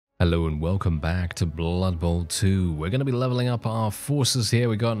Hello and welcome back to Blood Bowl 2. We're going to be leveling up our forces here.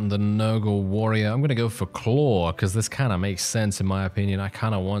 We got the Nurgle Warrior. I'm going to go for Claw because this kind of makes sense in my opinion. I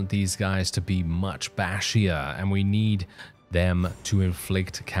kind of want these guys to be much bashier and we need them to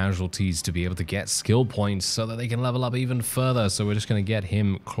inflict casualties to be able to get skill points so that they can level up even further. So we're just going to get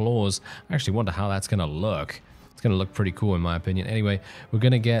him Claws. I actually wonder how that's going to look. It's going to look pretty cool in my opinion. Anyway, we're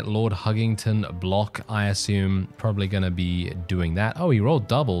going to get Lord Huggington block, I assume. Probably going to be doing that. Oh, he rolled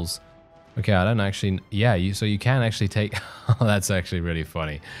doubles. Okay, I don't actually... Yeah, so you can actually take... Oh, that's actually really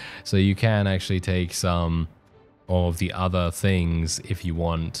funny. So you can actually take some of the other things if you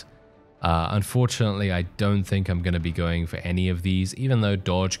want. Unfortunately, I don't think I'm going to be going for any of these, even though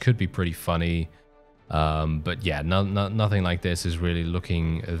dodge could be pretty funny. But yeah, nothing like this is really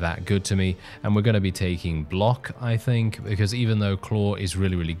looking that good to me. And we're going to be taking block, I think, because even though claw is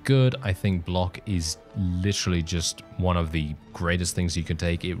really, really good, I think block is literally just one of the greatest things you can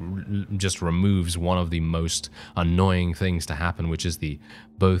take. It just removes one of the most annoying things to happen, which is the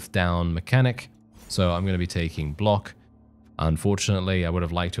both down mechanic. So I'm going to be taking block. Unfortunately, I would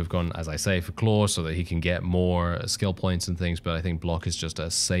have liked to have gone, as I say, for Claw so that he can get more skill points and things, but I think block is just a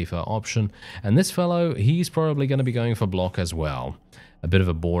safer option. And this fellow, he's probably going to be going for block as well. A bit of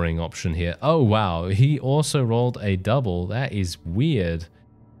a boring option here. Oh, wow. He also rolled a double. That is weird.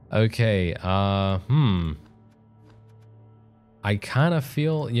 Okay, I kind of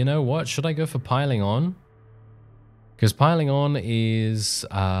feel, you know what? Should I go for piling on? Because piling on is,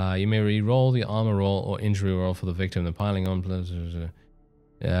 you may re-roll the armor roll or injury roll for the victim. The piling on,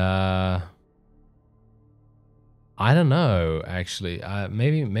 I don't know, actually.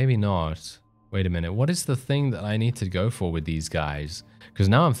 Maybe not. Wait a minute. What is the thing that I need to go for with these guys? Because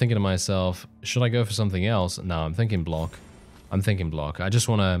now I'm thinking to myself, should I go for something else? No, I'm thinking block. I'm thinking block. I just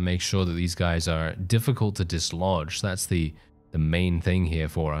want to make sure that these guys are difficult to dislodge. That's the main thing here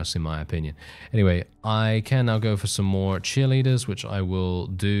for us, in my opinion. Anyway, I can now go for some more cheerleaders, which I will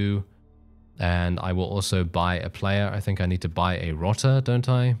do. And I will also buy a player. I think I need to buy a rotter, don't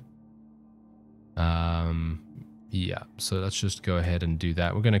I? Yeah, so let's just go ahead and do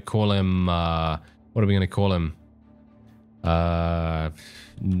that. We're going to call him, what are we going to call him?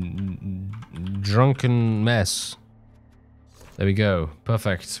 Drunken Mess. There we go.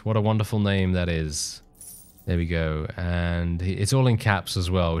 Perfect. What a wonderful name that is. There we go, and it's all in caps as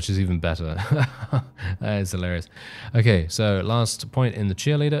well, which is even better. That is hilarious. Okay, so last point in the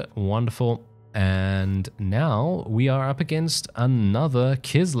cheerleader, wonderful. And now we are up against another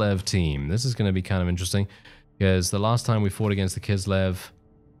Kislev team. This is going to be kind of interesting, because the last time we fought against the Kislev,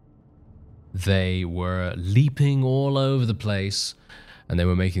 they were leaping all over the place, and they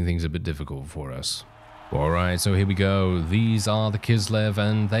were making things a bit difficult for us. Alright, so here we go. These are the Kislev,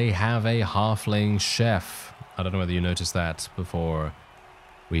 and they have a halfling chef. I don't know whether you noticed that before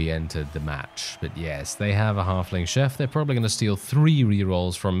we entered the match, but yes, they have a halfling chef. They're probably going to steal 3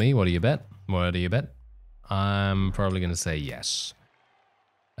 rerolls from me. What do you bet? What do you bet? I'm probably going to say yes.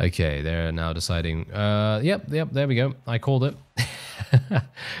 Okay, they're now deciding. Yep, there we go. I called it.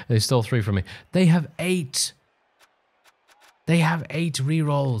 They stole 3 from me. They have 8. They have 8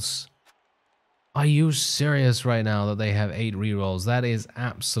 rerolls. Are you serious right now that they have 8 rerolls? That is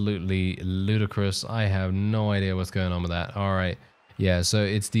absolutely ludicrous. I have no idea what's going on with that. All right. Yeah, so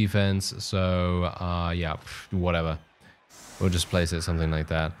it's defense. So, yeah, whatever. We'll just place it something like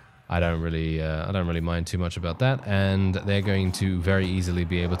that. I don't really mind too much about that. And they're going to very easily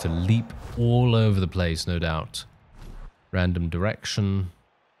be able to leap all over the place, no doubt. Random direction.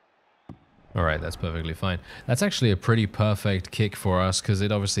 All right, that's perfectly fine. That's actually a pretty perfect kick for us because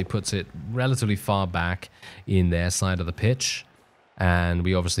it obviously puts it relatively far back in their side of the pitch. And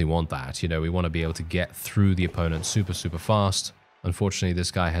we obviously want that. You know, we want to be able to get through the opponent super, super fast. Unfortunately, this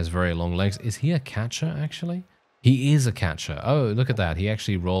guy has very long legs. Is he a catcher, actually? He is a catcher. Oh, look at that. He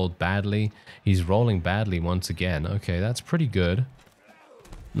actually rolled badly. He's rolling badly once again. Okay, that's pretty good.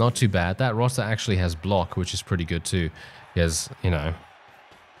 Not too bad. That roster actually has block, which is pretty good too. Because, you know,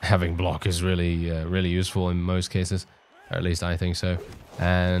 having block is really, really useful in most cases. Or at least I think so.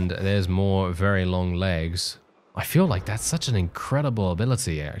 And there's more very long legs. I feel like that's such an incredible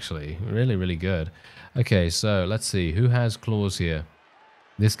ability, actually. Really, really good. Okay, so let's see. Who has claws here?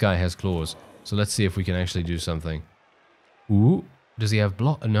 This guy has claws. So let's see if we can actually do something. Ooh, does he have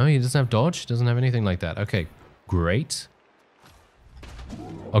block? No, he doesn't have dodge. He doesn't have anything like that. Okay, great.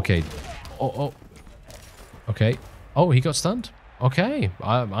 Okay. Oh. Okay. Oh, he got stunned. Okay,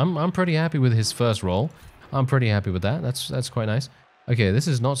 I'm pretty happy with his first roll. I'm pretty happy with that. That's quite nice. Okay, this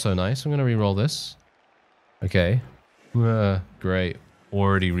is not so nice. I'm gonna re-roll this. Okay. Great.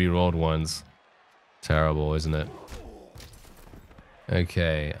 Already re-rolled ones. Terrible, isn't it?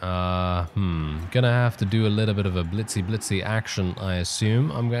 Okay, gonna have to do a little bit of a blitzy action, I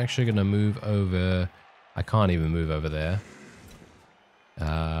assume. I'm actually gonna move over. I can't even move over there.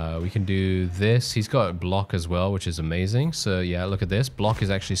 We can do this. He's got block as well, which is amazing. So yeah, look at this. Block is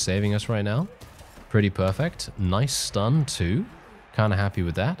actually saving us right now. Pretty perfect. Nice stun too. Kind of happy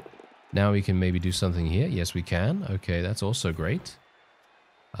with that. Now we can maybe do something here. Yes, we can. Okay, that's also great.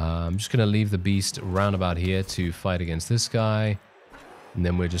 I'm just gonna leave the beast roundabout here to fight against this guy. And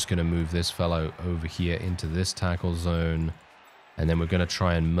then we're just going to move this fellow over here into this tackle zone. And then we're going to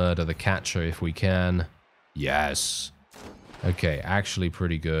try and murder the catcher if we can. Yes. Okay, actually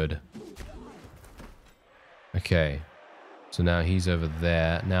pretty good. Okay. So now he's over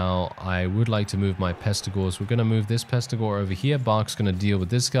there. Now, I would like to move my Pestigors. We're going to move this Pestigor over here. Bark's going to deal with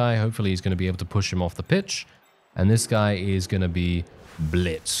this guy. Hopefully he's going to be able to push him off the pitch. And this guy is going to be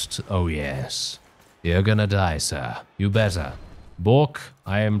blitzed. Oh, yes. You're going to die, sir. You better. Bork,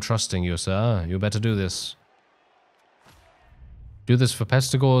 I am trusting you, sir. You better do this. Do this for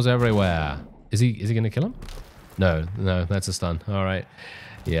Pestigors everywhere. Is he going to kill him? No, that's a stun. All right.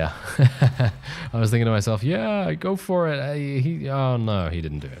 Yeah. I was thinking to myself, yeah, go for it. Oh, no, he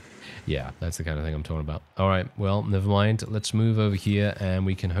didn't do it. Yeah, that's the kind of thing I'm talking about. All right, well, never mind. Let's move over here, and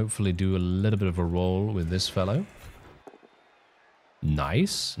we can hopefully do a little bit of a roll with this fellow.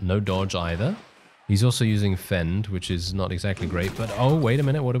 Nice. No dodge either. He's also using Fend, which is not exactly great, but oh, wait a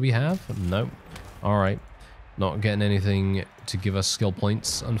minute, what do we have? Nope. Alright. Not getting anything to give us skill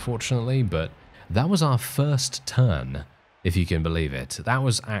points, unfortunately, but that was our first turn, if you can believe it. That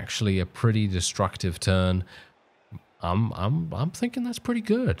was actually a pretty destructive turn. I'm thinking that's pretty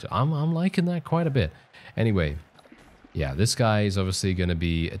good. I'm liking that quite a bit. Anyway, yeah, this guy is obviously going to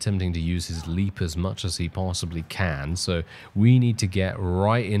be attempting to use his leap as much as he possibly can, so we need to get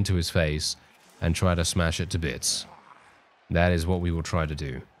right into his face and try to smash it to bits. That is what we will try to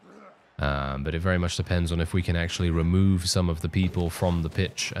do. But it very much depends on if we can actually remove some of the people from the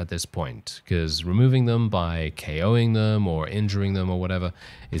pitch at this point. Because removing them by KOing them or injuring them or whatever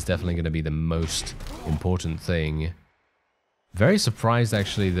is definitely going to be the most important thing. Very surprised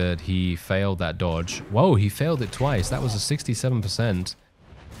actually that he failed that dodge. Whoa, he failed it twice. That was a 67%.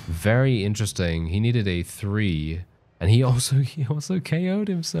 Very interesting. He needed a 3. And he also KO'd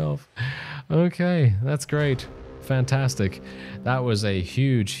himself. Okay, that's great. Fantastic. That was a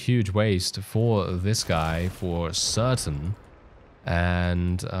huge waste for this guy, for certain.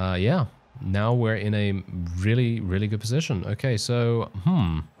 And yeah, now we're in a really good position. Okay, so,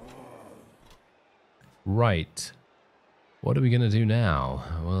 right. What are we going to do now?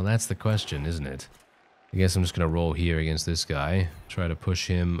 Well, that's the question, isn't it? I guess I'm just going to roll here against this guy. Try to push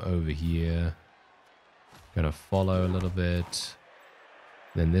him over here. Gonna follow a little bit.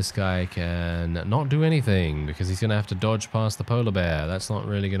 Then this guy can not do anything because he's gonna have to dodge past the polar bear. That's not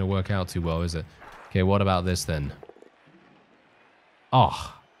really gonna work out too well, is it? Okay, what about this then?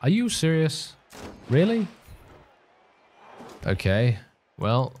 Oh, are you serious? Really? Okay,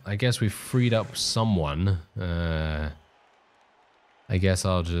 well, I guess we've freed up someone. I guess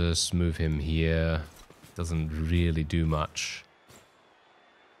I'll just move him here. Doesn't really do much.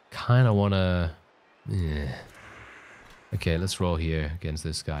 Kinda wanna... Yeah. Okay, let's roll here against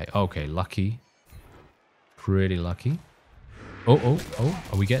this guy. Okay, lucky. Pretty lucky. Oh,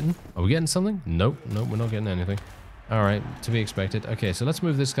 are we getting something? Nope, we're not getting anything. Alright, to be expected. Okay, so let's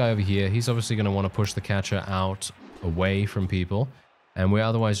move this guy over here. He's obviously going to want to push the catcher out away from people. And we're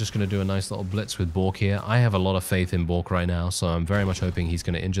otherwise just going to do a nice little blitz with Bork here. I have a lot of faith in Bork right now, so I'm very much hoping he's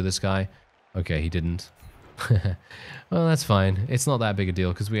going to injure this guy. Okay, he didn't. Well, that's fine. It's not that big a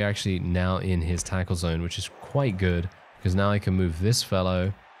deal because we're actually now in his tackle zone, which is quite good because now I can move this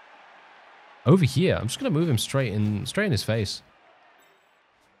fellow over here. I'm just going to move him straight in his face.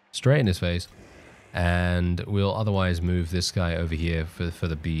 Straight in his face. And we'll otherwise move this guy over here for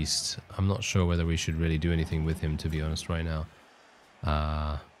the beast. I'm not sure whether we should really do anything with him, to be honest, right now.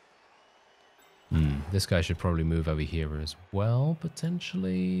 This guy should probably move over here as well,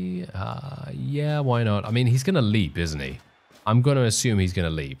 potentially. Yeah, why not? I mean, he's going to leap, isn't he? I'm going to assume he's going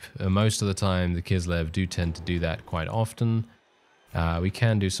to leap. Most of the time, the Kislev do tend to do that quite often. We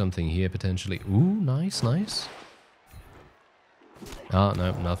can do something here, potentially. Ooh, nice. Oh,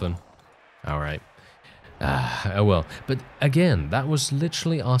 no, nothing. All right. Oh well, but again, that was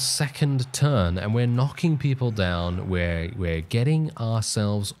literally our second turn, and we're knocking people down. We're getting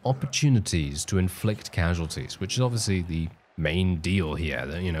ourselves opportunities to inflict casualties, which is obviously the main deal here.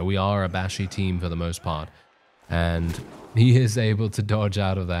 You know, we are a bashy team for the most part, and he is able to dodge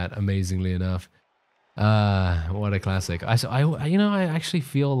out of that amazingly enough. What a classic! I actually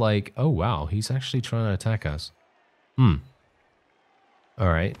feel like, oh wow, he's actually trying to attack us. All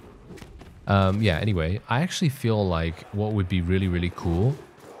right. Yeah, anyway, I actually feel like what would be really, really cool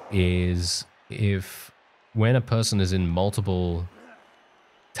is if when a person is in multiple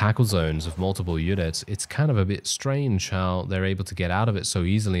tackle zones of multiple units, it's kind of a bit strange how they're able to get out of it so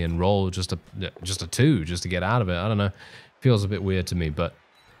easily and roll just a 2 just to get out of it. I don't know. Feels a bit weird to me, but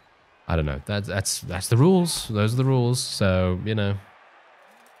I don't know. That's the rules. Those are the rules. So, you know,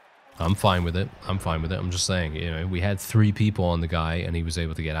 I'm fine with it. I'm fine with it. I'm just saying, you know, we had 3 people on the guy and he was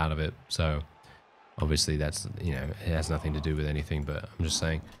able to get out of it. So obviously that's, you know, it has nothing to do with anything, but I'm just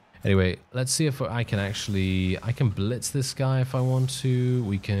saying. Anyway, let's see if I can blitz this guy if I want to.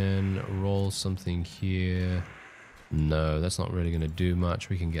 We can roll something here. No, that's not really going to do much.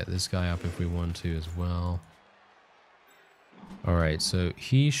 We can get this guy up if we want to as well. All right, so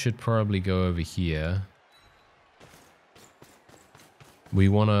he should probably go over here. We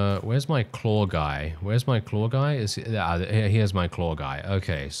want to... Where's my claw guy? Where's my claw guy? Here's my claw guy.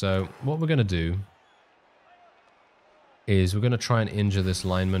 Okay, so what we're going to do is we're going to try and injure this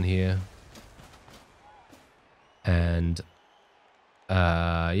lineman here. And...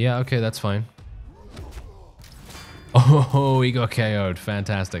 yeah, okay, that's fine. Oh, he got KO'd.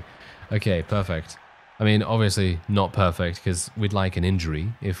 Fantastic. Okay, perfect. I mean, obviously not perfect, because we'd like an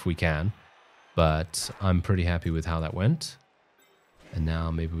injury if we can. But I'm pretty happy with how that went. And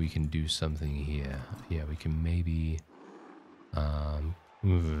now maybe we can do something here. Yeah, we can maybe... okay,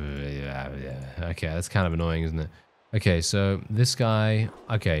 that's kind of annoying, isn't it? Okay, so this guy...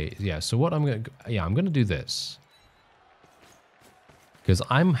 Okay, yeah, so what I'm going to... Yeah, I'm going to do this. Because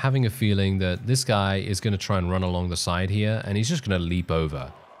I'm having a feeling that this guy is going to try and run along the side here, and he's just going to leap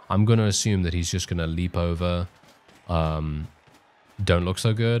over. I'm going to assume that he's just going to leap over. Don't look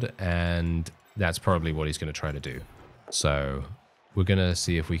so good, and that's probably what he's going to try to do. So we're going to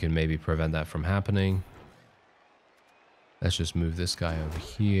see if we can maybe prevent that from happening. Let's just move this guy over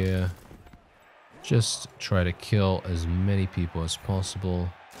here. Just try to kill as many people as possible.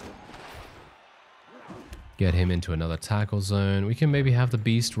 Get him into another tackle zone. We can maybe have the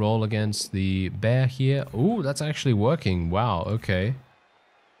beast roll against the bear here. Ooh, that's actually working. Wow, okay.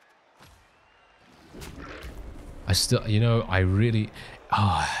 I still, you know, I really...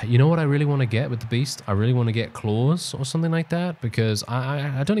 you know what I really want to get with the beast? I really want to get claws or something like that, because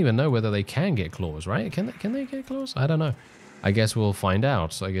I don't even know whether they can get claws, right? Can they get claws? I don't know. I guess we'll find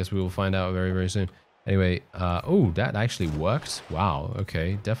out. I guess we will find out very, very soon. Anyway, oh, that actually worked. Wow,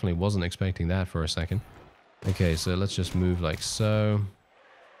 okay. Definitely wasn't expecting that for a second. Okay, so let's just move like so.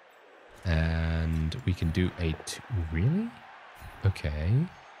 And we can do a... Really? Okay.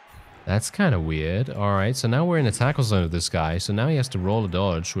 That's kind of weird. All right, so now we're in a tackle zone of this guy. So now he has to roll a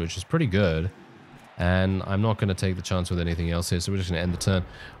dodge, which is pretty good. And I'm not going to take the chance with anything else here, so we're just going to end the turn.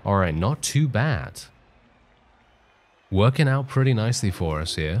 All right, not too bad. Working out pretty nicely for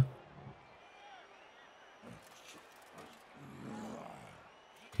us here.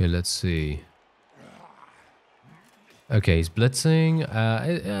 Okay, let's see. Okay, he's blitzing.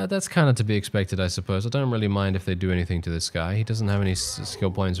 That's kind of to be expected, I suppose. I don't really mind if they do anything to this guy. He doesn't have any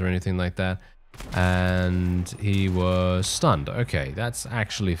skill points or anything like that. And he was stunned. Okay, that's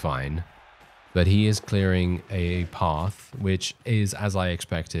actually fine. But he is clearing a path, which is, as I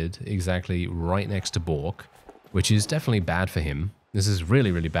expected, exactly right next to Bork, which is definitely bad for him. This is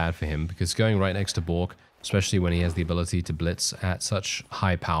really, really bad for him, because going right next to Bork, especially when he has the ability to blitz at such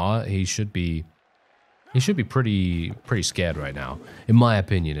high power, he should be pretty scared right now, in my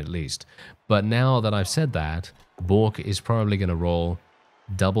opinion at least. But now that I've said that, Bork is probably going to roll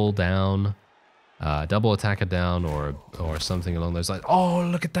double down, double attacker down, or something along those lines. Oh,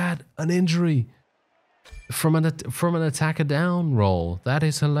 look at that! An injury from an attacker down roll. That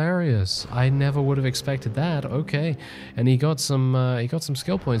is hilarious. I never would have expected that. Okay, and he got some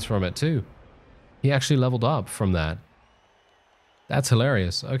skill points from it too. He actually leveled up from that. That's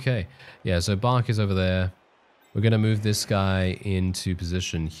hilarious. Okay. Yeah, so Bark is over there. We're going to move this guy into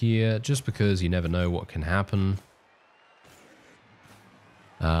position here, just because you never know what can happen.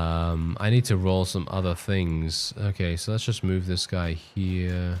 I need to roll some other things. Okay, so let's just move this guy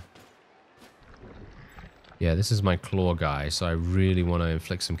here. Yeah, this is my claw guy, so I really want to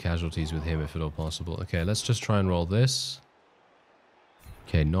inflict some casualties with him if at all possible. Okay, let's just try and roll this.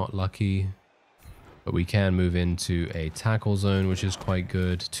 Okay, not lucky. But we can move into a tackle zone, which is quite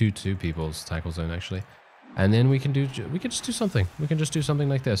good. Two people's tackle zone, actually. And then we can just do something. We can just do something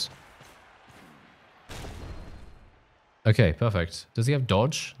like this. Okay, perfect. Does he have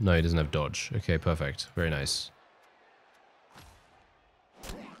dodge? No, he doesn't have dodge. Okay, perfect. Very nice.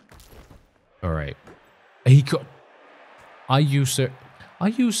 All right. He got... Are you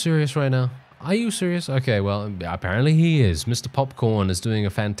serious right now? Are you serious? Okay, well, apparently he is. Mr. Popcorn is doing a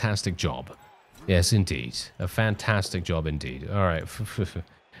fantastic job. Yes, indeed. A fantastic job indeed. All right.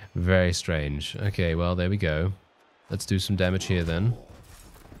 Very strange. Okay, well, there we go. Let's do some damage here then.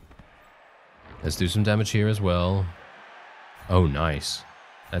 Let's do some damage here as well. Oh, nice.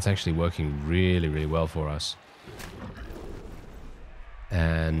 That's actually working really, really well for us.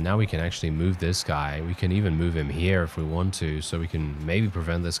 And now we can actually move this guy. We can even move him here if we want to, so we can maybe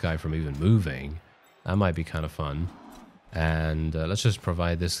prevent this guy from even moving. That might be kind of fun. And let's just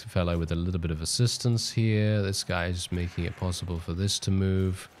provide this fellow with a little bit of assistance here. This guy's making it possible for this to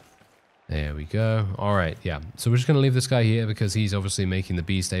move. There we go. All right, yeah. So we're just going to leave this guy here because he's obviously making the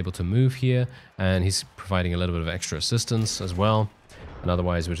beast able to move here. And he's providing a little bit of extra assistance as well. And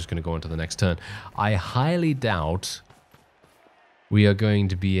otherwise, we're just going to go on to the next turn. I highly doubt we are going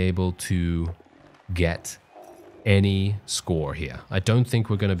to be able to get any score here. I don't think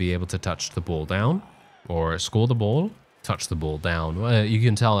we're going to be able to touch the ball down or score the ball. Touch the ball down. Well, you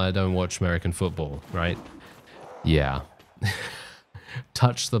can tell I don't watch American football, right? Yeah.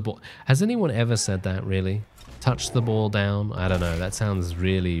 Touch the ball. Has anyone ever said that, really? Touch the ball down? I don't know. That sounds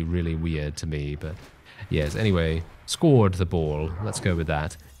really, really weird to me, but yes. Anyway, scored the ball. Let's go with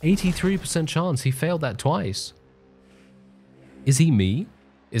that. 83% chance. He failed that twice. Is he me?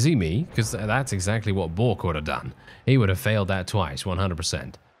 Is he me? Because that's exactly what Bork would have done. He would have failed that twice,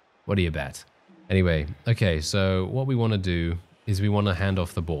 100%. What do you bet? Anyway, okay, so what we want to do is we want to hand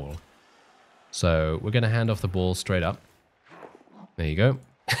off the ball. So we're going to hand off the ball straight up. There you go.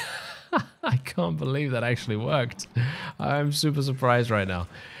 I can't believe that actually worked. I'm super surprised right now.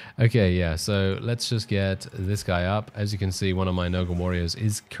 Okay, yeah, so let's just get this guy up. As you can see, one of my Nurgle Warriors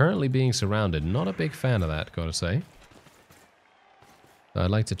is currently being surrounded. Not a big fan of that, gotta say. So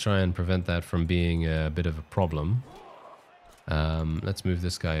I'd like to try and prevent that from being a bit of a problem. Let's move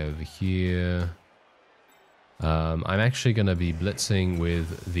this guy over here. I'm actually going to be blitzing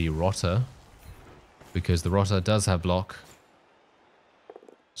with the Rotter, because the Rotter does have block.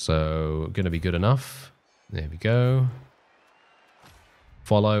 So, going to be good enough. There we go.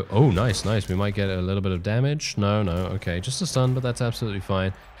 Follow. Oh, nice, nice. We might get a little bit of damage. No, no. Okay, just a stun, but that's absolutely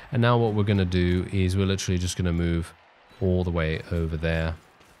fine. And now what we're going to do is we're literally just going to move all the way over there.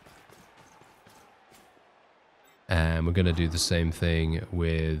 And we're going to do the same thing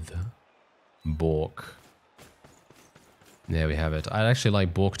with Bork. There we have it. I'd actually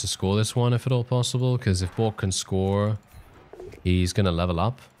like Bork to score this one if at all possible, because if Bork can score, he's going to level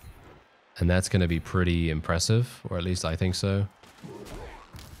up. And that's going to be pretty impressive, or at least I think so.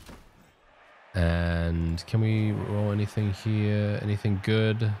 And can we roll anything here? Anything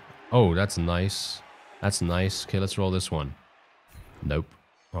good? Oh, that's nice. That's nice. Okay, let's roll this one. Nope.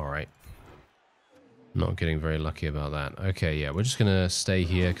 All right. Not getting very lucky about that. Okay, yeah, we're just going to stay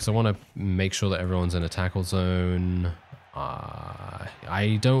here because I want to make sure that everyone's in a tackle zone. I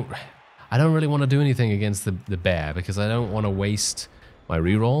don't really want to do anything against the bear because I don't want to waste my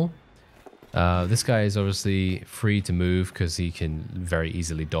reroll. This guy is obviously free to move because he can very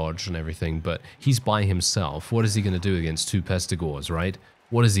easily dodge and everything, but he's by himself. What is he going to do against two pestigores, right?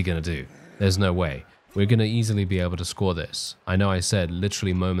 What is he going to do? There's no way. We're going to easily be able to score this. I know I said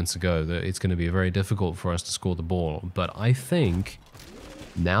literally moments ago that it's going to be very difficult for us to score the ball, but I think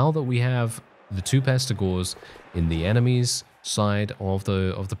now that we have the two pestigores in the enemy's side of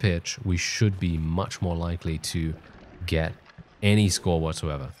the pitch, we should be much more likely to get any score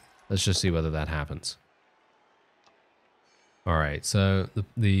whatsoever. Let's just see whether that happens. Alright, so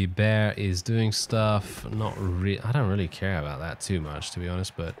the bear is doing stuff. I don't really care about that too much, to be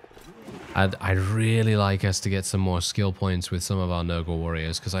honest, but I'd really like us to get some more skill points with some of our Nurgle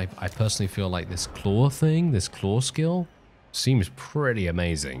Warriors, because I personally feel like this claw thing, this claw skill, seems pretty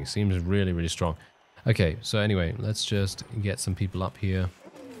amazing. Seems really, really strong. Okay, so anyway, let's just get some people up here.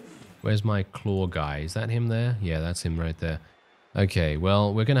 Where's my claw guy? Is that him there? Yeah, that's him right there. Okay,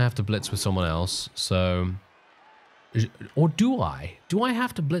 well, we're going to have to blitz with someone else, so... Or do I? Do I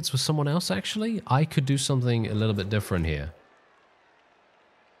have to blitz with someone else, actually? I could do something a little bit different here.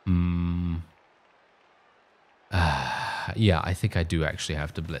 Yeah, I think I do actually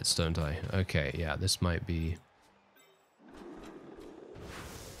have to blitz, don't I? Okay, yeah, this might be...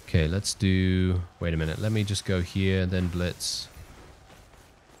 Okay, let's do... Wait a minute, let me just go here, then blitz.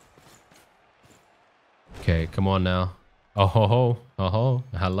 Okay, come on now. Oh ho ho, oh ho,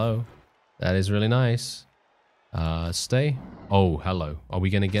 hello. That is really nice. Stay. Oh, hello. Are we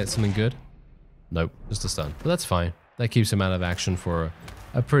going to get something good? Nope, just a stun. But that's fine. That keeps him out of action for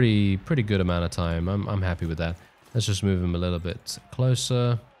a pretty good amount of time. I'm happy with that. Let's just move him a little bit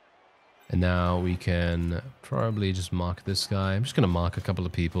closer. And now we can probably just mark this guy. I'm just going to mark a couple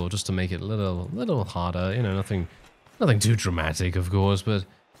of people just to make it a little harder. You know, nothing too dramatic, of course, but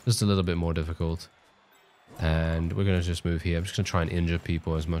just a little bit more difficult. And we're going to just move here. I'm just going to try and injure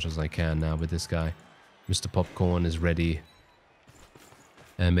people as much as I can now with this guy. Mr. Popcorn is ready.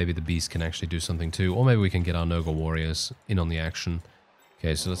 And maybe the beast can actually do something too. Or maybe we can get our Nurgle Warriors in on the action.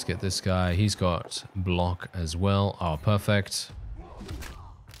 Okay, so let's get this guy. He's got block as well. Oh, perfect.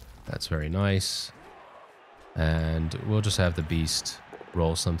 That's very nice. And we'll just have the beast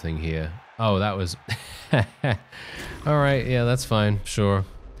roll something here. Oh, that was... Alright, yeah, that's fine. Sure.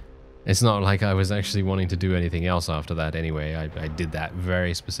 It's not like I was actually wanting to do anything else after that anyway. I did that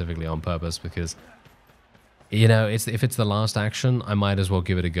very specifically on purpose because... You know, if it's the last action, I might as well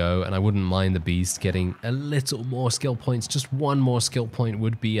give it a go, and I wouldn't mind the beast getting a little more skill points. Just one more skill point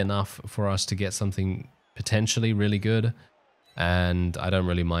would be enough for us to get something potentially really good. And I don't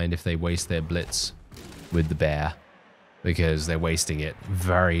really mind if they waste their blitz with the bear, because they're wasting it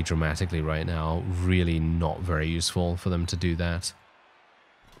very dramatically right now. Really not very useful for them to do that.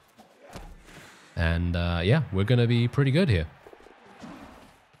 And yeah, we're going to be pretty good here,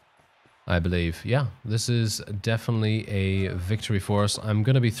 I believe. Yeah, this is definitely a victory for us. I'm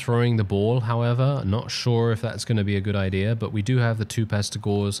going to be throwing the ball, however. Not sure if that's going to be a good idea, but we do have the 2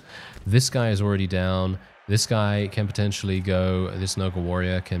 Pestigores. This guy is already down. This guy can potentially go, this Nurgle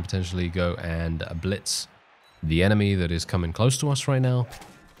Warrior can potentially go and blitz the enemy that is coming close to us right now.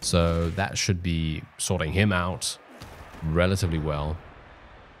 So that should be sorting him out relatively well.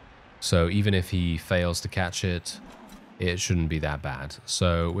 So even if he fails to catch it, it shouldn't be that bad.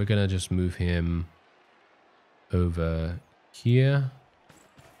 So we're going to just move him over here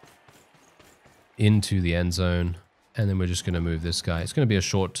into the end zone. And then we're just going to move this guy. It's going to be a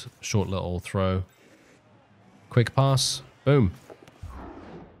short little throw. Quick pass. Boom.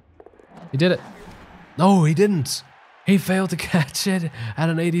 He did it. No, he didn't. He failed to catch it at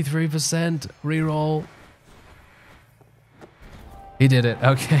an 83% reroll. He did it.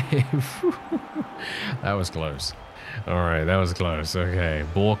 Okay. That was close. All right, that was close. Okay.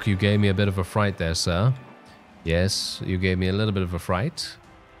 Bork, you gave me a bit of a fright there, sir. Yes, you gave me a little bit of a fright.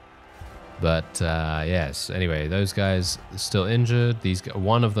 But, yes. Anyway, those guys are still injured.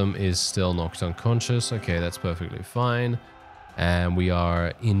 One of them is still knocked unconscious. Okay, that's perfectly fine. And we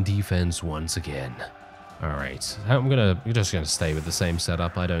are in defense once again. All right. We're just going to stay with the same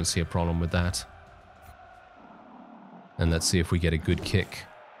setup. I don't see a problem with that. And let's see if we get a good kick.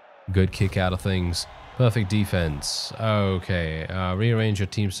 Good kick out of things. Perfect defense. Okay. Rearrange your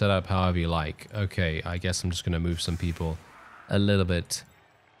team setup however you like. Okay, I guess I'm just going to move some people a little bit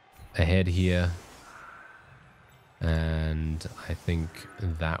ahead here. And I think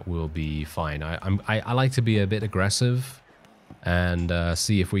that will be fine. I like to be a bit aggressive and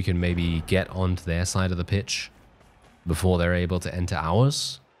see if we can maybe get onto their side of the pitch before they're able to enter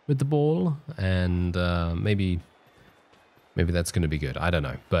ours with the ball. And maybe that's going to be good. I don't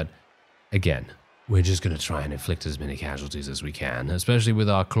know. But again, we're just going to try and inflict as many casualties as we can, especially with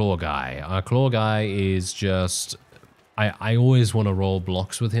our claw guy. Our claw guy is just... I always want to roll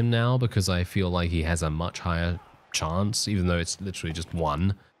blocks with him now because I feel like he has a much higher chance, even though it's literally just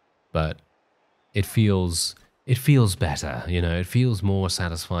 1. But it feels better, you know, it feels more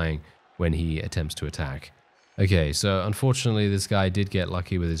satisfying when he attempts to attack. Okay, so unfortunately this guy did get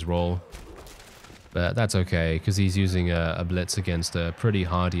lucky with his roll. But that's okay, because he's using a blitz against a pretty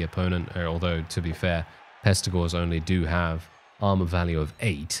hardy opponent, although, to be fair, Pestigores only do have armor value of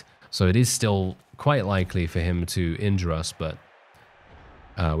 8, so it is still quite likely for him to injure us, but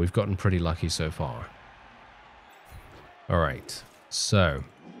we've gotten pretty lucky so far. Alright, so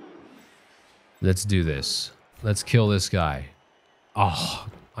let's do this. Let's kill this guy. Oh,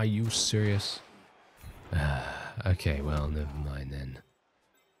 are you serious? Okay, well, never mind then.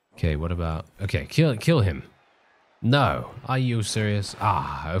 Okay, what about... Okay, kill him. No. Are you serious?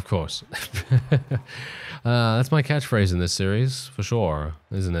 Ah, of course. That's my catchphrase in this series, for sure,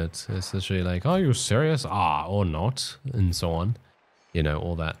 isn't it? It's literally like, are you serious? Ah, or not, and so on. You know,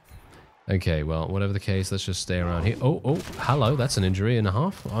 all that. Okay, well, whatever the case, let's just stay around here. Oh, hello, that's an injury and a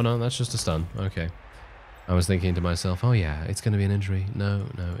half. Oh, no, that's just a stun. Okay. I was thinking to myself, oh yeah, it's going to be an injury. No,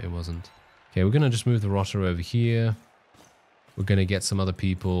 it wasn't. Okay, we're going to just move the rotter over here. We're going to get some other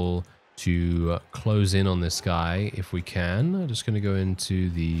people to close in on this guy if we can. I'm just going to go into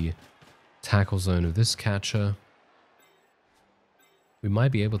the tackle zone of this catcher. We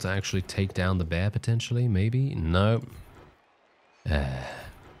might be able to actually take down the bear potentially, maybe? No. Oh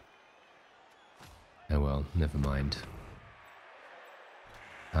well, never mind.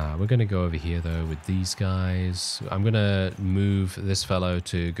 We're going to go over here, though, with these guys. I'm going to move this fellow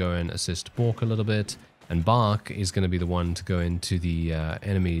to go and assist Bork a little bit. And Bark is going to be the one to go into the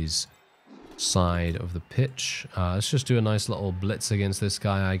enemy's side of the pitch. Let's just do a nice little blitz against this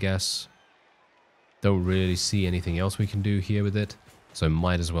guy, I guess. Don't really see anything else we can do here with it. So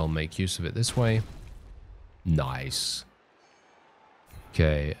might as well make use of it this way. Nice.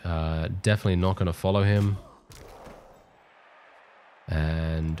 Okay, definitely not going to follow him.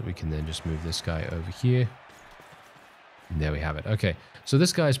 And we can then just move this guy over here. And there we have it. Okay, so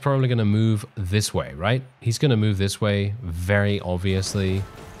this guy's probably going to move this way, right? He's going to move this way, very obviously.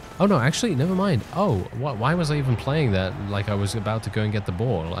 Oh, no, actually, never mind. Oh, why was I even playing that like I was about to go and get the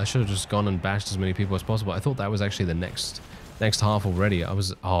ball? I should have just gone and bashed as many people as possible. I thought that was actually the next half already. I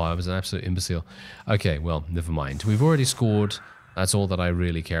was an absolute imbecile. Okay, well, never mind. We've already scored. That's all that I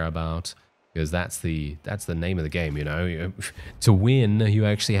really care about. Because that's the name of the game, you know. To win, you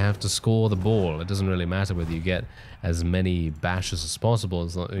actually have to score the ball. It doesn't really matter whether you get as many bashes as possible.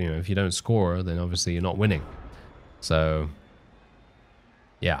 It's not, you know, if you don't score, then obviously you're not winning. So,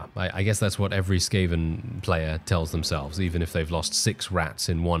 yeah, I guess that's what every Skaven player tells themselves, even if they've lost 6 rats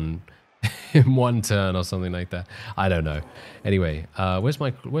in one in one turn or something like that. I don't know. Anyway, where's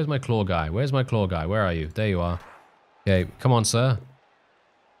my claw guy? Where's my claw guy? Where are you? There you are. Okay, come on, sir.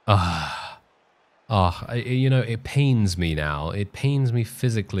 You know, it pains me now. It pains me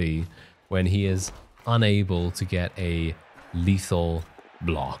physically when he is unable to get a lethal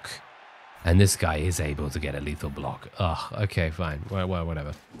block. And this guy is able to get a lethal block. Okay, fine. Well,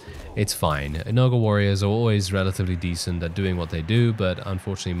 whatever. It's fine. Nurgle Warriors are always relatively decent at doing what they do, but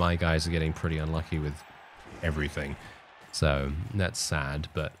unfortunately my guys are getting pretty unlucky with everything. So, that's sad,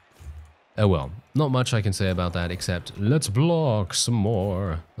 but oh well. Not much I can say about that except let's block some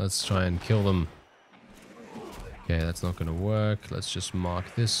more. Let's try and kill them. Okay, that's not going to work. Let's just mark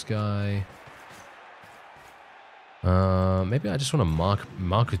this guy. Maybe I just want to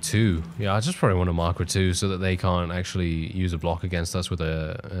mark a 2. Yeah, I just probably want to mark a 2 so that they can't actually use a block against us with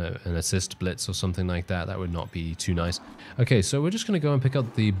an assist blitz or something like that. That would not be too nice. Okay, so we're just going to go and pick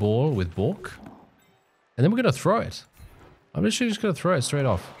up the ball with Bork. And then we're going to throw it. I'm literally just going to throw it straight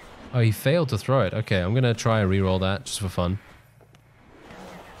off. Oh, he failed to throw it. Okay, I'm going to try and re-roll that just for fun.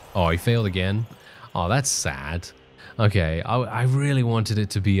 Oh, he failed again. Oh, that's sad. Okay, I really wanted it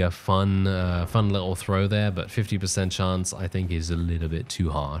to be a fun little throw there, but 50% chance I think is a little bit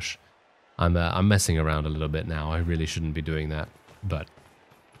too harsh. I'm messing around a little bit now. I really shouldn't be doing that, but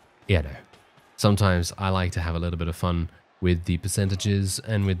yeah, no. Sometimes I like to have a little bit of fun with the percentages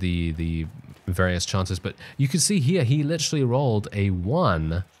and with the various chances. But you can see here he literally rolled a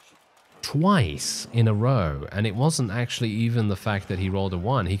 1 twice in a row, and it wasn't actually even the fact that he rolled a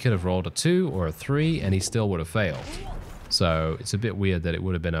 1. He could have rolled a 2 or a 3 and he still would have failed. So it's a bit weird that it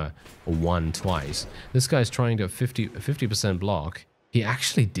would have been a 1 twice. This guy's trying to 50% block. He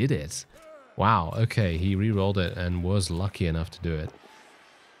actually did it. Wow, okay, he re-rolled it and was lucky enough to do it.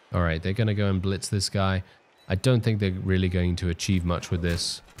 Alright, they're going to go and blitz this guy. I don't think they're really going to achieve much with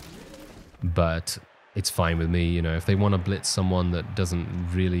this, but it's fine with me, you know. If they want to blitz someone that doesn't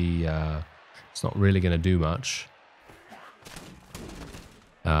really, it's not really going to do much.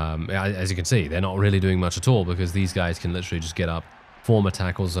 As you can see, they're not really doing much at all because these guys can literally just get up, form a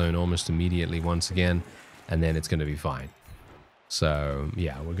tackle zone almost immediately once again, and then it's going to be fine. So,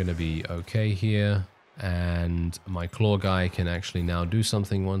 yeah, we're going to be okay here. And my claw guy can actually now do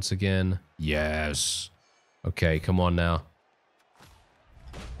something once again. Yes. Okay, come on now.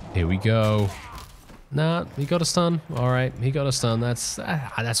 Here we go. Nah, he got a stun. Alright, he got a stun. That's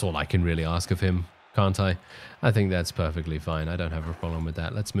all I can really ask of him, can't I? I think that's perfectly fine. I don't have a problem with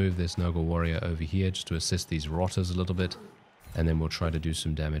that. Let's move this Nurgle Warrior over here just to assist these rotters a little bit. And then we'll try to do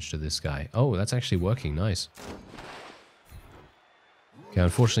some damage to this guy. Oh, that's actually working. Nice. Okay,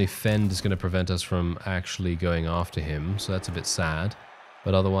 unfortunately, Fend is going to prevent us from actually going after him, so that's a bit sad.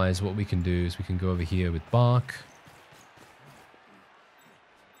 But otherwise, what we can do is we can go over here with Bark.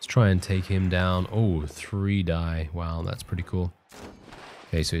 Let's try and take him down. Oh, 3 die. Wow, that's pretty cool.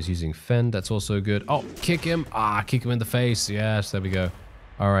 Okay, so he's using Fend. That's also good. Oh, kick him. Ah, kick him in the face. Yes, there we go.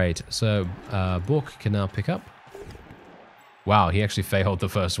 All right, so Bork can now pick up. Wow, he actually failed the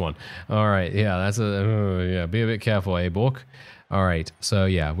first one. All right, yeah, that's yeah, be a bit careful, eh, Bork? All right, so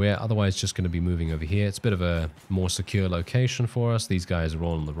yeah, we're otherwise just going to be moving over here. It's a bit of a more secure location for us. These guys are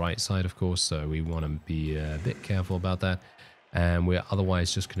all on the right side, of course, so we want to be a bit careful about that. And we're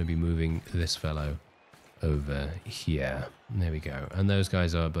otherwise just going to be moving this fellow over here. There we go. And those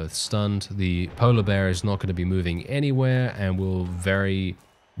guys are both stunned. The polar bear is not going to be moving anywhere and will very,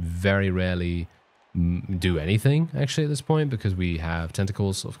 very rarely do anything, actually, at this point, because we have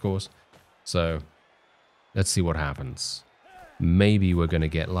tentacles, of course. So, let's see what happens. Maybe we're going to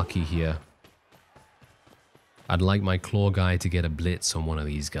get lucky here. I'd like my claw guy to get a blitz on one of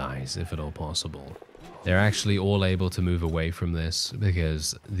these guys, if at all possible. They're actually all able to move away from this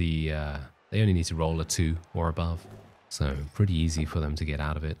because they only need to roll a 2 or above. So, pretty easy for them to get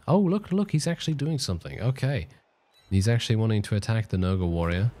out of it. Oh, look, he's actually doing something. Okay. He's actually wanting to attack the Nurgle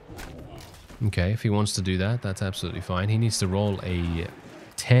Warrior. Okay, if he wants to do that, that's absolutely fine. He needs to roll a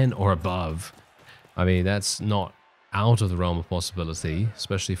 10 or above. I mean, that's not out of the realm of possibility,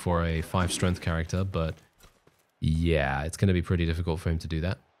 especially for a 5 strength character, but yeah, it's going to be pretty difficult for him to do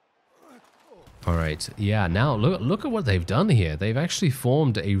that. All right, yeah, now look at what they've done here. They've actually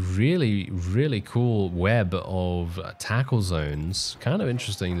formed a really, really cool web of tackle zones. Kind of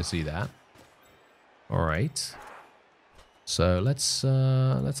interesting to see that. All right. So let's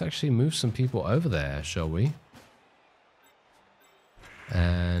actually move some people over there, shall we?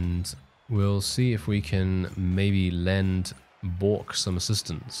 And we'll see if we can maybe lend Bork some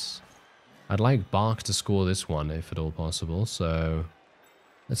assistance. I'd like Bark to score this one, if at all possible, so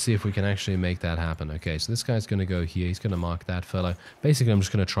let's see if we can actually make that happen. Okay, so this guy's going to go here. He's going to mark that fellow. Basically, I'm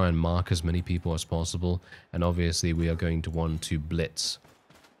just going to try and mark as many people as possible, and obviously we are going to want to blitz.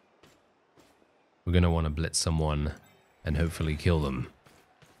 We're going to want to blitz someone and hopefully kill them.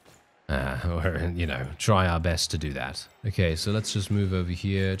 Or, you know, try our best to do that. Okay, so let's just move over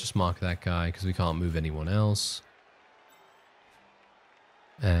here. Just mark that guy because we can't move anyone else.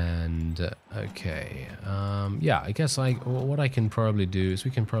 And, okay. Yeah, I guess what I can probably do is we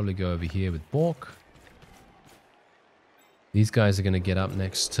can probably go over here with Bork. These guys are going to get up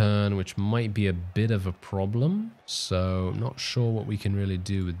next turn, which might be a bit of a problem. So, not sure what we can really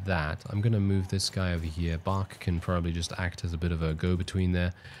do with that. I'm going to move this guy over here. Bark can probably just act as a bit of a go-between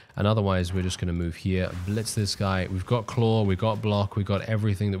there. And otherwise, we're just going to move here, blitz this guy. We've got Claw, we've got Block, we've got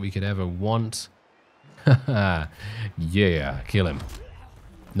everything that we could ever want. Yeah, kill him.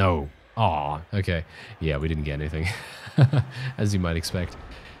 No. Aw, okay. Yeah, we didn't get anything. As you might expect.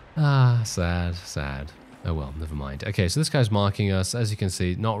 Ah, sad, sad. Oh well, never mind. Okay, so this guy's marking us. As you can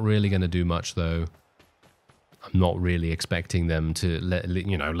see, not really going to do much though. I'm not really expecting them to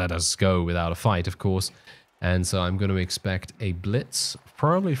let us go without a fight, of course. And so I'm going to expect a blitz,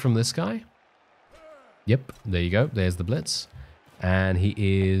 probably from this guy. Yep, there you go. There's the blitz. And he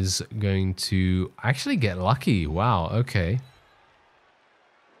is going to actually get lucky. Wow, okay.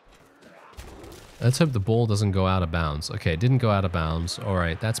 Let's hope the ball doesn't go out of bounds. Okay, it didn't go out of bounds. All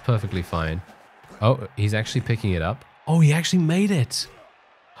right, that's perfectly fine. Oh, he's actually picking it up. Oh, he actually made it.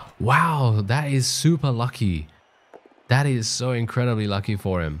 Wow, that is super lucky. That is so incredibly lucky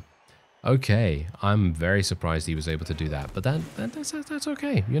for him. Okay, I'm very surprised he was able to do that. But that's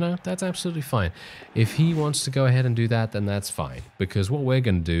okay, you know, that's absolutely fine. If he wants to go ahead and do that, then that's fine. Because what we're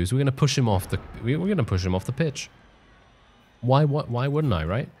going to do is we're going to push him off the pitch. Why wouldn't I,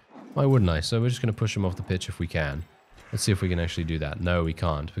 right? Why wouldn't I? So we're just going to push him off the pitch if we can. Let's see if we can actually do that. No, we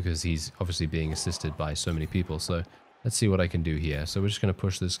can't because he's obviously being assisted by so many people. So let's see what I can do here. So we're just going to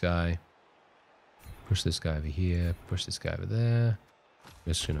push this guy over here, push this guy over there.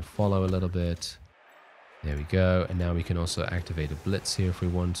 We're just going to follow a little bit. There we go. And now we can also activate a blitz here if we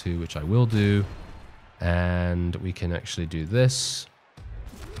want to, which I will do. And we can actually do this.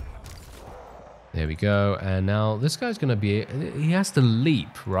 There we go. And now this guy's going to be... He has to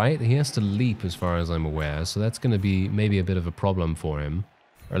leap, right? He has to leap as far as I'm aware. So that's going to be maybe a bit of a problem for him.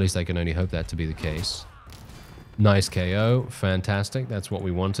 Or at least I can only hope that to be the case. Nice KO. Fantastic. That's what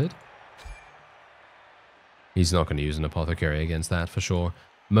we wanted. He's not going to use an apothecary against that for sure.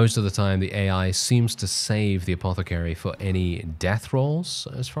 Most of the time, the AI seems to save the apothecary for any death rolls,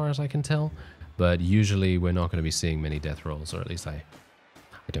 as far as I can tell. But usually, we're not going to be seeing many death rolls, or at least I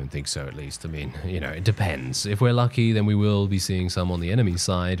don't think so, at least. I mean, you know, it depends. If we're lucky, then we will be seeing some on the enemy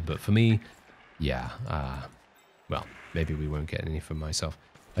side. But for me, yeah, well, maybe we won't get any for myself.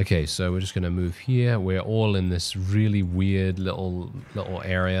 Okay, so we're just going to move here. We're all in this really weird little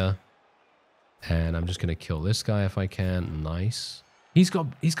area. And I'm just going to kill this guy if I can. Nice. He's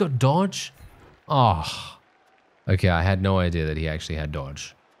got dodge? Oh. Okay, I had no idea that he actually had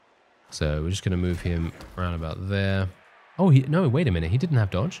dodge. So we're just going to move him around about there. Oh, no, wait a minute. He didn't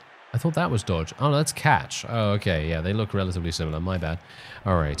have dodge? I thought that was dodge. Oh, no, that's catch. Oh, okay. Yeah, they look relatively similar. My bad.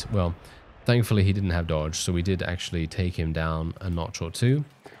 All right. Well, thankfully he didn't have dodge, so we did actually take him down a notch or two.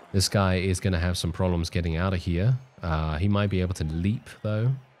 This guy is going to have some problems getting out of here. He might be able to leap,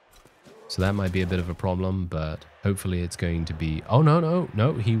 though. So that might be a bit of a problem, but hopefully it's going to be... Oh,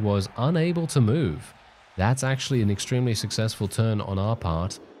 no. He was unable to move. That's actually an extremely successful turn on our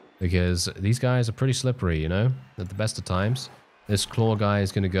part. Because these guys are pretty slippery, you know, at the best of times. This claw guy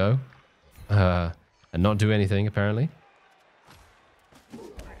is going to go and not do anything, apparently.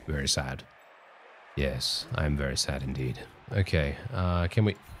 Very sad. Yes, I'm very sad indeed. Okay, can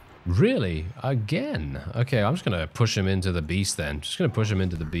we... Really? Again? Okay, I'm just going to push him into the beast then. Just going to push him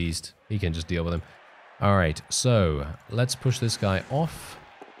into the beast. He can just deal with him. Alright, so let's push this guy off.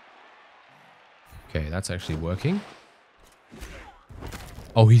 Okay, that's actually working.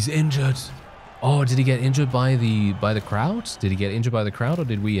 Oh, he's injured. Oh, did he get injured by the crowd? Did he get injured by the crowd or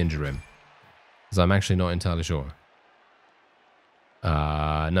did we injure him? Because I'm actually not entirely sure.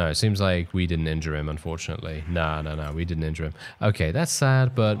 No, it seems like we didn't injure him, unfortunately. No, we didn't injure him. Okay, that's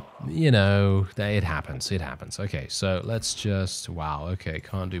sad, but, you know, it happens. It happens. Okay, so let's just... Wow, okay,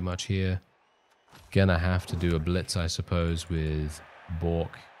 can't do much here. Gonna have to do a blitz, I suppose, with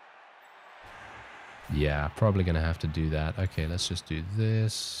Bork. Yeah, probably gonna have to do that. Okay, let's just do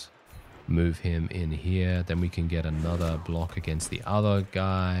this. Move him in here. Then we can get another block against the other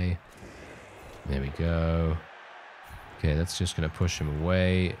guy. There we go. Okay, that's just going to push him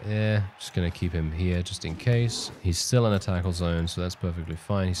away. Just going to keep him here just in case. He's still in a tackle zone, so that's perfectly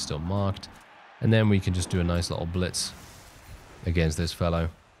fine. He's still marked. And then we can just do a nice little blitz against this fellow.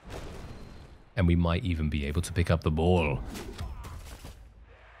 And we might even be able to pick up the ball.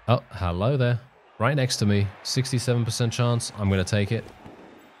 Oh, hello there. Right next to me. 67% chance. I'm going to take it.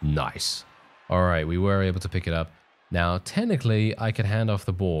 Nice. All right, we were able to pick it up. Now, technically, I could hand off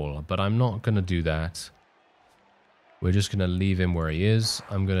the ball, but I'm not going to do that. We're just going to leave him where he is.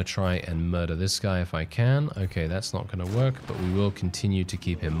 I'm going to try and murder this guy if I can. Okay, that's not going to work, but we will continue to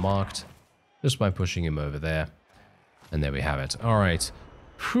keep him marked just by pushing him over there. And there we have it. All right.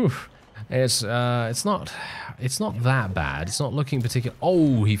 Whew. It's not that bad. It's not looking particular.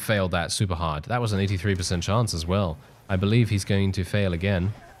 Oh, he failed that super hard. That was an 83% chance as well. I believe he's going to fail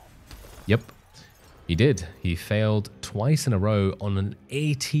again. Yep. He did. He failed twice in a row on an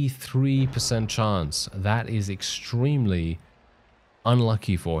 83% chance. That is extremely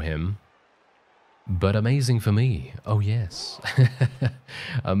unlucky for him, but amazing for me. Oh, yes.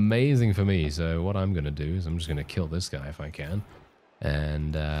 Amazing for me. So what I'm going to do is I'm just going to kill this guy if I can.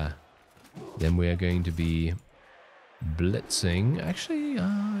 And then we are going to be blitzing. Actually,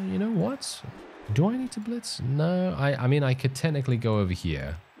 you know what? Do I need to blitz? No. I mean, I could technically go over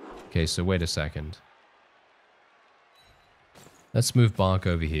here. Okay, so wait a second. Let's move Bark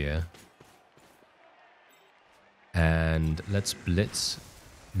over here. And let's blitz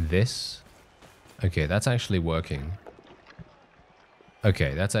this. Okay, that's actually working.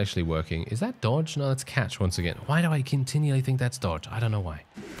 Okay, that's actually working. Is that dodge? No, that's catch once again. Why do I continually think that's dodge? I don't know why.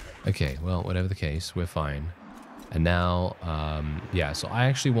 Okay, well, whatever the case, we're fine. And now, yeah, so I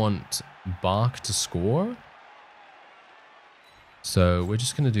actually want Bark to score. So we're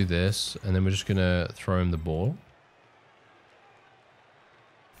just going to do this, and then we're just going to throw him the ball.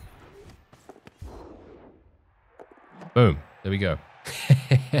 Boom. There we go.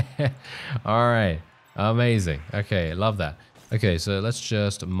 All right. Amazing. Okay, love that. Okay, so let's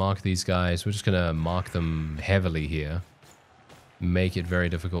just mark these guys. We're just going to mark them heavily here. Make it very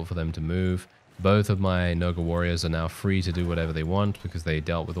difficult for them to move. Both of my Nurgle Warriors are now free to do whatever they want because they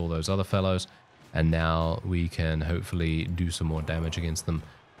dealt with all those other fellows. And now we can hopefully do some more damage against them.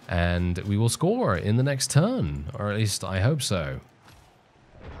 And we will score in the next turn. Or at least I hope so.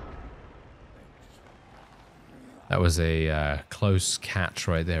 That was a close catch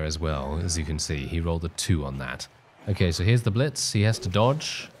right there as well, as you can see. He rolled a 2 on that. Okay, so here's the blitz. He has to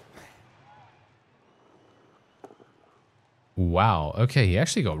dodge. Wow. Okay, he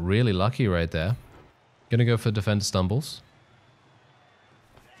actually got really lucky right there. Gonna go for defender stumbles.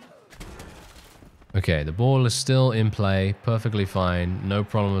 Okay, the ball is still in play. Perfectly fine. No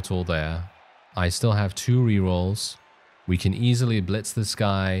problem at all there. I still have 2 rerolls. We can easily blitz this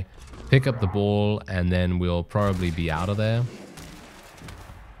guy, pick up the ball, and then we'll probably be out of there.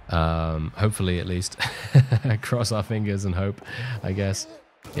 Hopefully, at least. Cross our fingers and hope, I guess.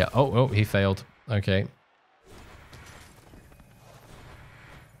 Yeah, oh, he failed. Okay.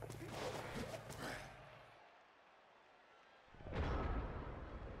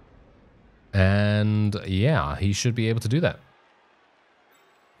 And yeah, he should be able to do that.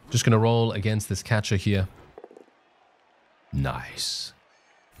 Just going to roll against this catcher here. Nice.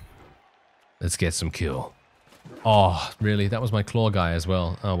 Let's get some kill. Oh, really? That was my claw guy as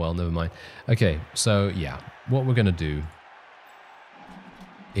well. Oh, well, never mind. Okay, so yeah, what we're going to do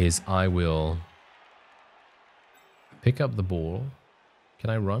is I will pick up the ball. Can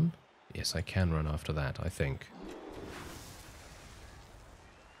I run? Yes, I can run after that, I think.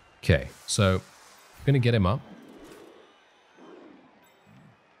 Okay, so I'm going to get him up.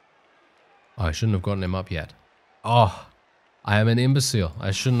 Oh, I shouldn't have gotten him up yet. Oh, I am an imbecile. I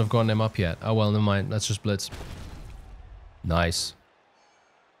shouldn't have gotten him up yet. Oh, well, never mind. Let's just blitz. Nice.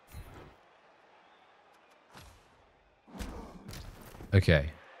 Okay.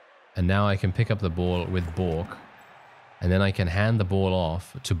 And now I can pick up the ball with Bork. And then I can hand the ball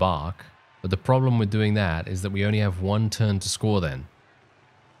off to Bark. But the problem with doing that is that we only have one turn to score then.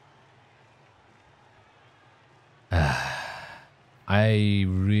 I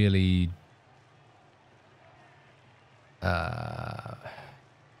really...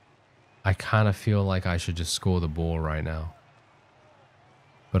 I kind of feel like I should just score the ball right now.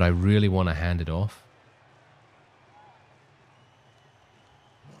 But I really want to hand it off.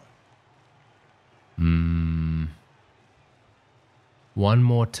 One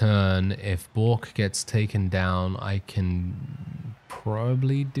more turn. If Bork gets taken down, I can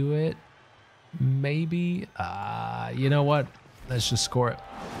probably do it. Maybe. You know what? Let's just score it.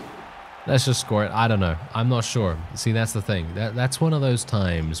 Let's just score it. I don't know. I'm not sure. See, that's the thing. That's one of those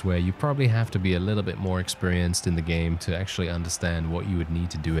times where you probably have to be a little bit more experienced in the game to actually understand what you would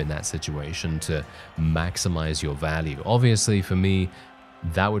need to do in that situation to maximize your value. Obviously, for me,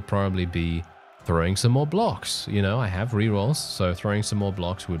 that would probably be throwing some more blocks. You know, I have rerolls, so throwing some more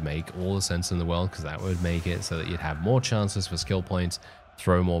blocks would make all the sense in the world, because that would make it so that you'd have more chances for skill points,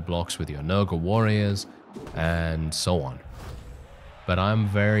 throw more blocks with your Nurgle Warriors, and so on. But I'm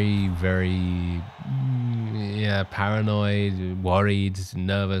very, very, paranoid, worried,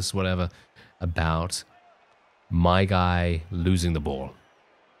 nervous, whatever, about my guy losing the ball.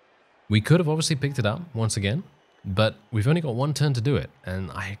 We could have obviously picked it up once again, but we've only got one turn to do it.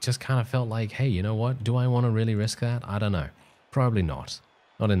 And I just kind of felt like, hey, you know what? Do I want to really risk that? I don't know. Probably not.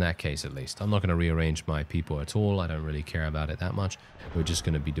 Not in that case, at least. I'm not going to rearrange my people at all. I don't really care about it that much. We're just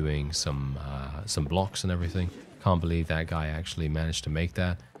going to be doing some blocks and everything. Can't believe that guy actually managed to make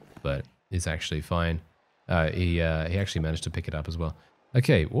that, but it's actually fine. He actually managed to pick it up as well.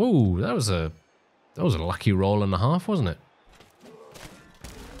 Okay, whoa, that was a lucky roll and a half, wasn't it?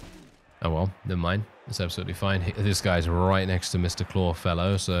 Oh well, never mind. It's absolutely fine. This guy's right next to Mr.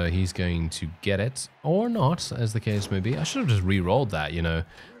 Clawfellow, so he's going to get it. Or not, as the case may be. I should have just re-rolled that, you know.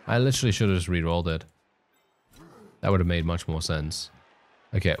 I literally should have just re-rolled it. That would have made much more sense.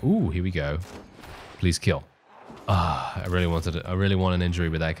 Okay, ooh, here we go. Please kill. I really want an injury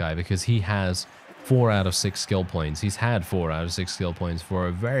with that guy, because he has 4 out of 6 skill points. He's had 4 out of 6 skill points for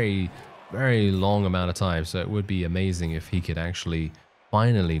a very, very long amount of time, so it would be amazing if he could actually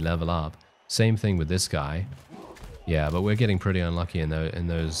finally level up. Same thing with this guy. Yeah, but we're getting pretty unlucky in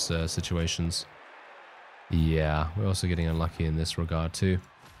those situations. Yeah, we're also getting unlucky in this regard too.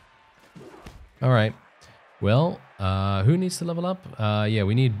 Alright. Well, who needs to level up? Yeah,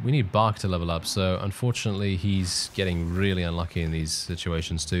 we need Bark to level up, so unfortunately he's getting really unlucky in these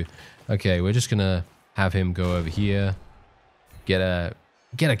situations too. Okay, we're just gonna have him go over here. Get a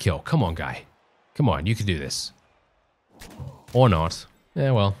kill. Come on, guy. Come on, you can do this. Or not.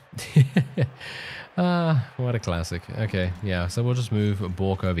 Yeah, well. What a classic. Okay, yeah, so we'll just move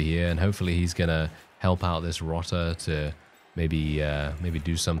Bork over here, and hopefully he's gonna help out this rotter to maybe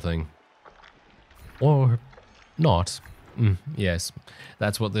do something. Or not. Yes,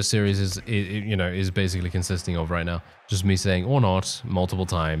 that's what this series is basically consisting of right now. Just me saying or not multiple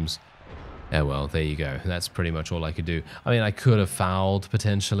times. Yeah, well, there you go. That's pretty much all I could do. I mean, I could have fouled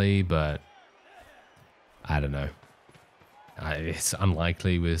potentially, but I don't know. It's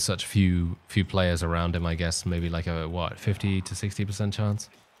unlikely with such few players around him, I guess. Maybe like a, what, 50 to 60% chance?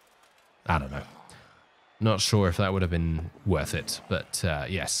 I don't know. Not sure if that would have been worth it, but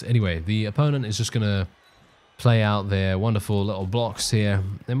yes. Anyway, the opponent is just going to play out their wonderful little blocks here.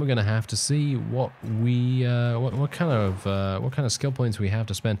 Then we're going to have to see what we what kind of skill points we have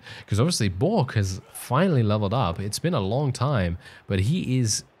to spend, because obviously Bork has finally leveled up. It's been a long time, but he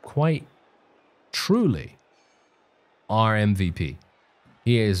is quite truly our MVP.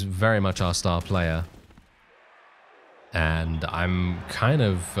 He is very much our star player, and I'm kind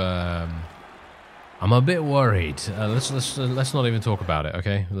of I'm a bit worried. Let's not even talk about it,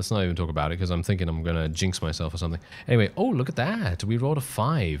 okay? Let's not even talk about it, because I'm thinking I'm gonna jinx myself or something. Anyway, oh, look at that. We rolled a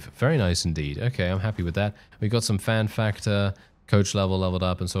 5. Very nice indeed. Okay, I'm happy with that. We got some fan factor, coach leveled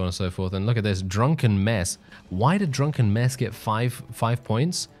up, and so on and so forth. And look at this, Drunken Mess. Why did Drunken Mess get 5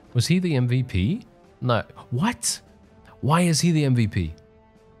 points? Was he the MVP? No. What? Why is he the MVP?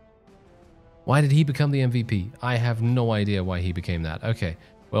 Why did he become the MVP? I have no idea why he became that. Okay.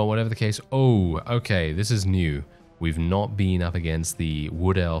 Well, whatever the case. Oh, okay, this is new. We've not been up against the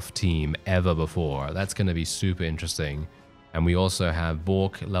Wood Elf team ever before. That's going to be super interesting. And we also have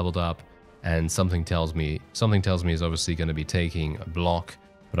Bork leveled up, and something tells me is obviously going to be taking a block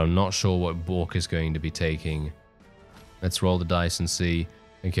but I'm not sure what Bork is going to be taking. Let's roll the dice and see.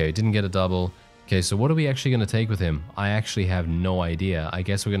 Okay, didn't get a double. Okay, so what are we actually going to take with him? I actually have no idea. I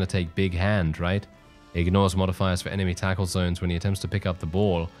guess we're going to take Big Hand, right? Ignores modifiers for enemy tackle zones when he attempts to pick up the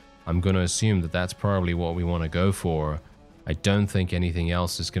ball. I'm going to assume that that's probably what we want to go for. I don't think anything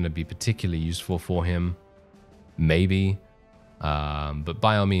else is going to be particularly useful for him. Maybe. But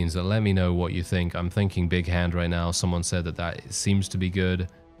by all means, let me know what you think. I'm thinking Big Hand right now. Someone said that that seems to be good.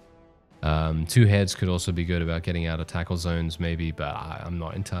 Two heads could also be good about getting out of tackle zones, maybe, but I'm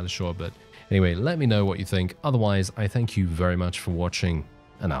not entirely sure. But anyway, let me know what you think. Otherwise, I thank you very much for watching,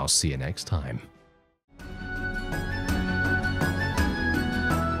 and I'll see you next time.